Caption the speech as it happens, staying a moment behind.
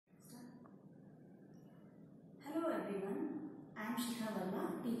am Shikha Verma,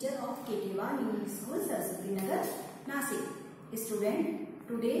 teacher of KT1 English School, Saraswati Nagar, Nasik. Student,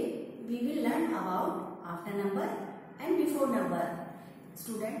 today we will learn about after number and before number.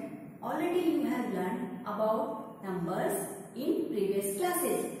 Student, already you have learned about numbers in previous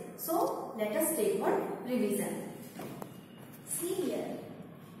classes. So, let us take one revision. See here.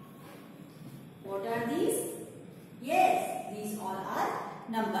 What are these? Yes, these all are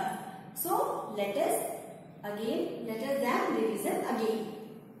numbers. So, let us them revision again.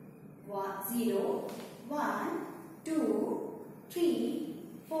 0, 1, 2, 3,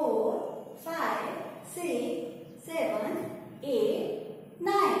 4, 5, 6, 7, 8,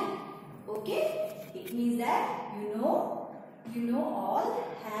 9. Okay? It means that you know all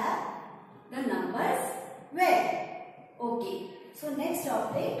have the numbers well. Okay. So next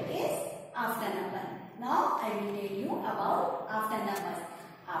topic is after number. Now I will tell you about after numbers.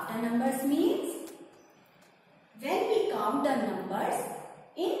 After numbers means when we count the numbers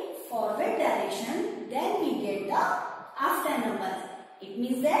in forward direction, then we get the after numbers. It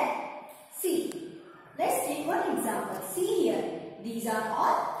means that, see, let's take one example. See here, these are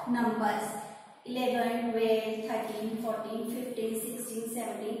all numbers. 11, 12, 13, 14, 15, 16,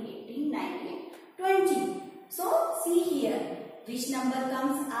 17, 18, 19, 20. So, see here, which number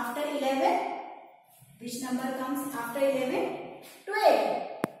comes after 11? Which number comes after 11? 12.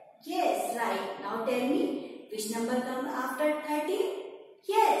 Yes, right. Now tell me, which number comes after 13?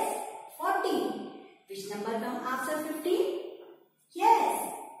 Yes, 14. Which number comes after 15?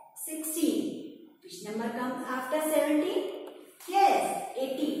 Yes, 16. Which number comes after 17? Yes,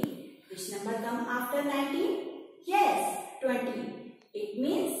 18. Which number comes after 19? Yes, 20. It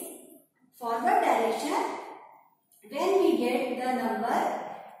means forward direction. When we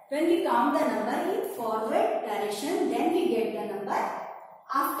count the number in forward direction, then we get the number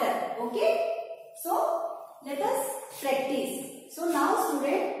after. Okay? So, let us practice. So, now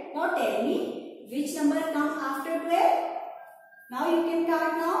student, now tell me which number comes after 12? Now you can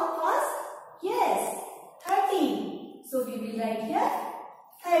count now first. Yes, 13. So, we will write here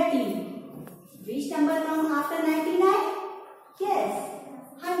 13. Which number comes after 99? Yes,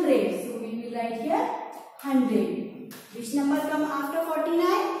 100. So, we will write here 100. Which number comes after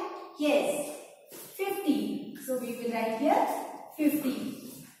 49? Yes, 50. So, we will write here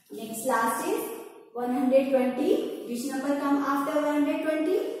 50. Next last is 120. Which number comes after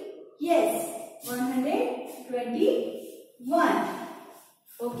 120? Yes, 121.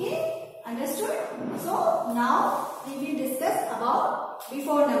 Okay, understood? So, now we will discuss about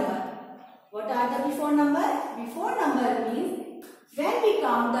before number. What are the before number? Before number means when we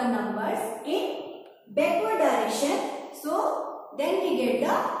count the numbers in backward direction, so then we get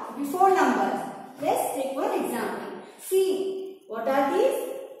the before numbers. Let's take one example. See, what are these?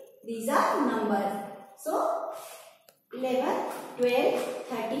 These are numbers. So, 11, 12,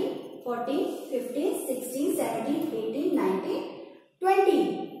 13, 14, 15, 16, 17, 18, 19,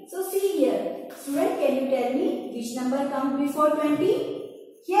 20. So, see here. Student, can you tell me which number comes before 20?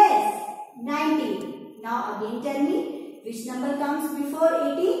 Yes, 19. Now, again tell me which number comes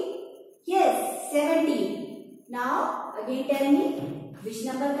before 18? Yes, 17. Now, again tell me which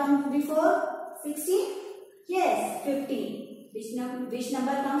number comes before 16? Yes, 15. Which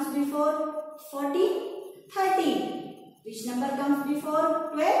number comes before 14? 13. Which number comes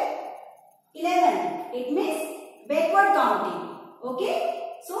before 12? 11. It means backward counting. Okay?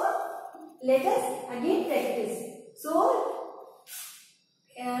 So, let us again practice. So,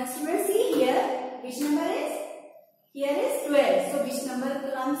 students, see here, which number is? Here is 12. So, which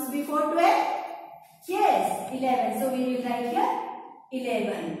number comes before 12? Yes, 11. So, we will write here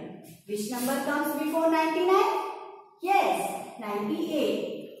 11. Which number comes before 99? Yes,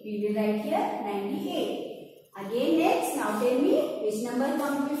 98. We will write here 98. Again next, now tell me which number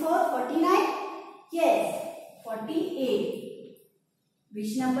comes before 49? Yes, 48.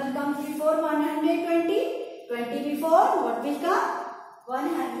 Which number comes before 120? 20 before what will come?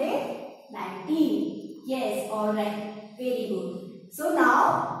 119. Yes, alright. Very good. So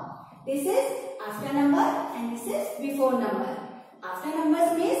now, this is after number and this is before number. After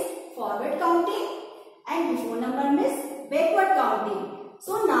numbers means forward counting and before number means backward counting.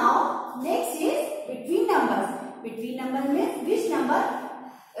 So now, next is between numbers. Between number means which number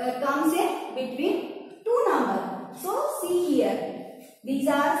comes in between two numbers. So, see here. These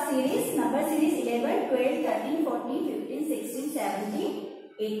are series, number series 11, 12, 13, 14, 15, 16, 17,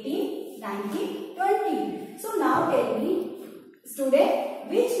 18, 19, 20. So, now tell me, student,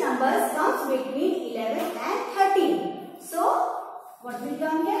 which numbers comes between 11 and 13? So, what will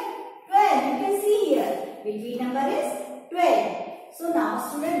come here? 12. You can see here. Between number is 12. So now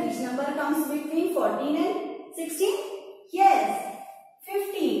student, which number comes between 14 and 16? Yes,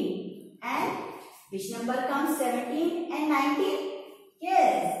 15. And which number comes 17 and 19?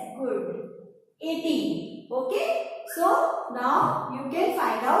 Yes, good. 18. Okay. So now you can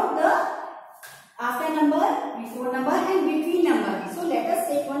find out the after number, before number and between number. So let us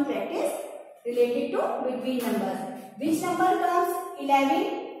take one practice related to between numbers. Which number comes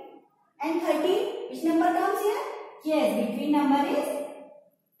 11 and 13? Which number comes here? Yes, between number is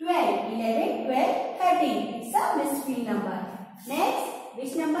 12. 11, 12, 13. It's a between number. Next,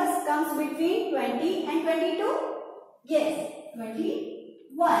 which numbers comes between 20 and 22? Yes,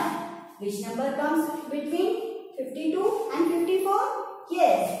 21. Which number comes between 52 and 54?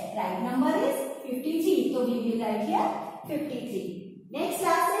 Yes, right number is 53. So we will write here 53. Next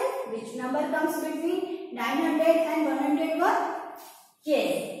class is which number comes between 900 and 101?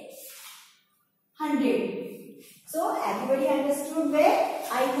 Yes, 100. So everybody understood well.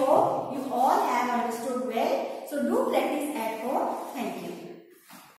 I hope you all have understood well. So do practice